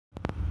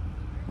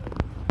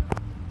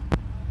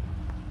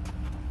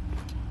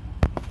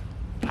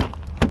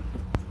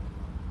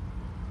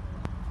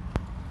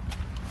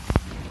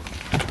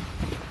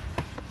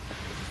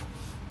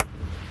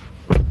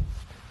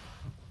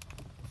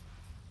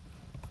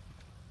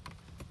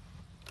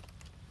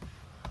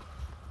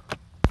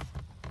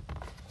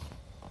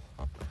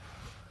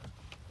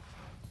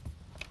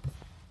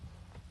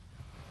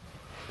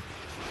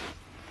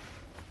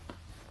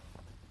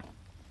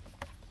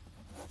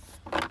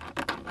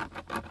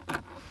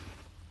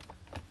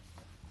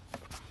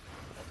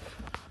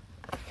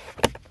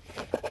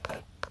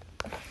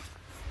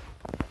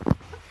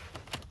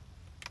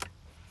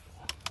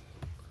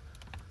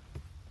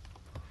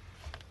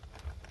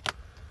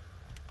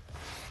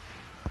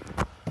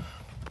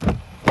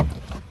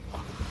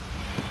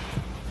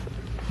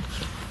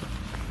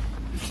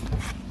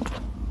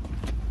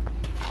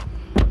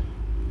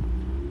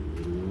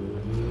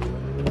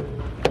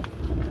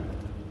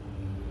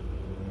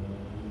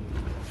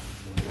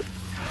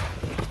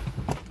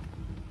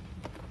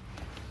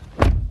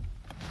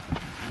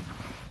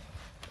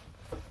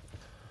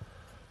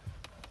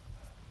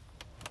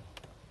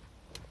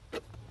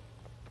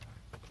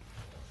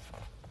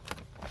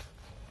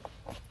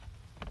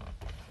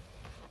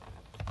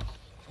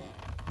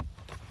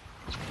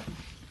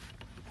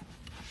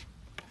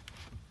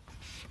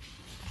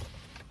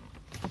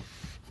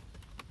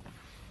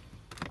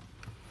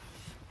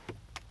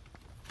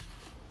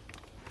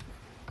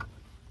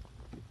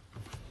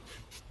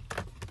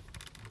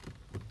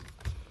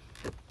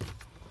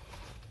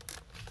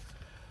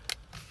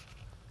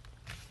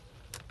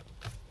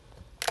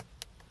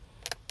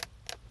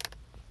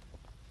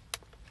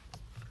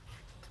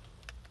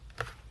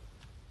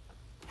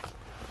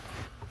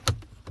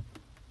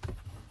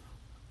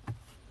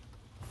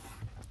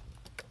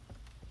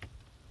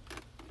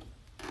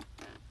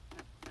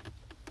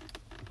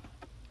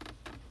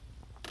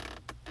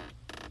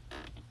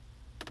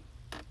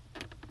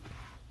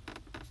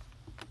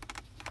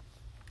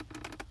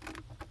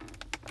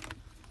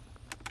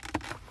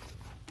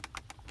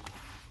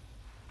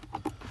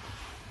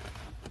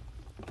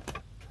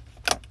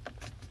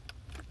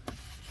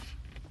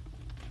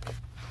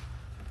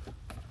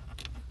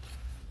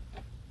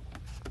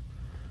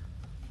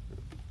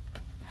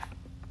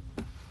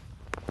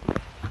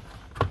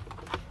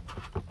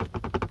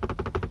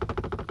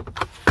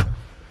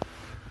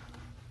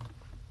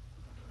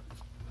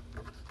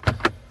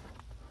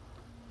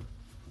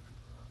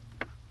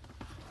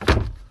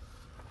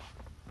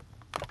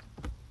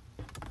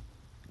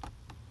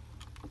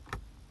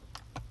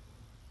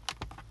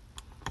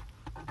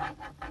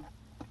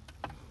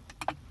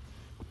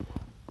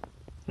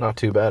Not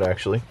too bad,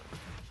 actually.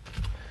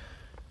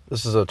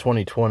 This is a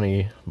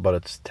 2020, but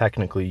it's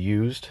technically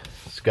used.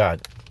 It's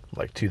got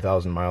like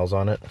 2,000 miles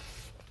on it.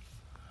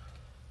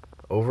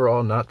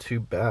 Overall, not too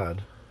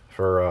bad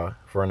for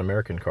an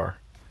American car.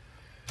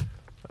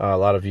 A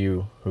lot of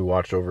you who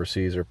watch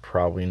overseas are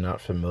probably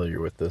not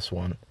familiar with this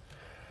one.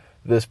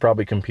 This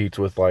probably competes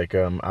with like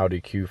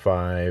Audi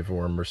Q5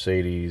 or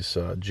Mercedes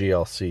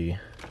GLC,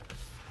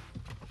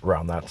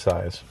 around that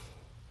size.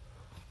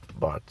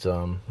 But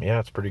yeah,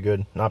 it's pretty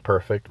good. Not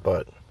perfect,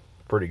 but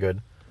pretty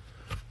good.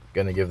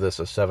 Gonna give this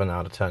a 7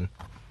 out of 10.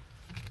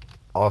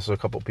 Also, a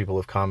couple people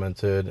have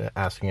commented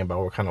asking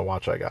about what kind of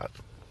watch I got.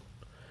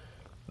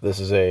 This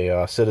is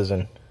a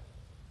Citizen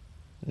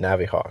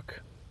Navihawk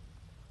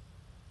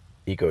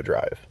Eco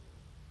Drive.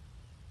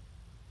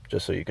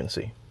 Just so you can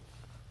see.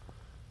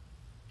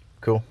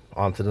 Cool.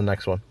 On to the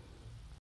next one.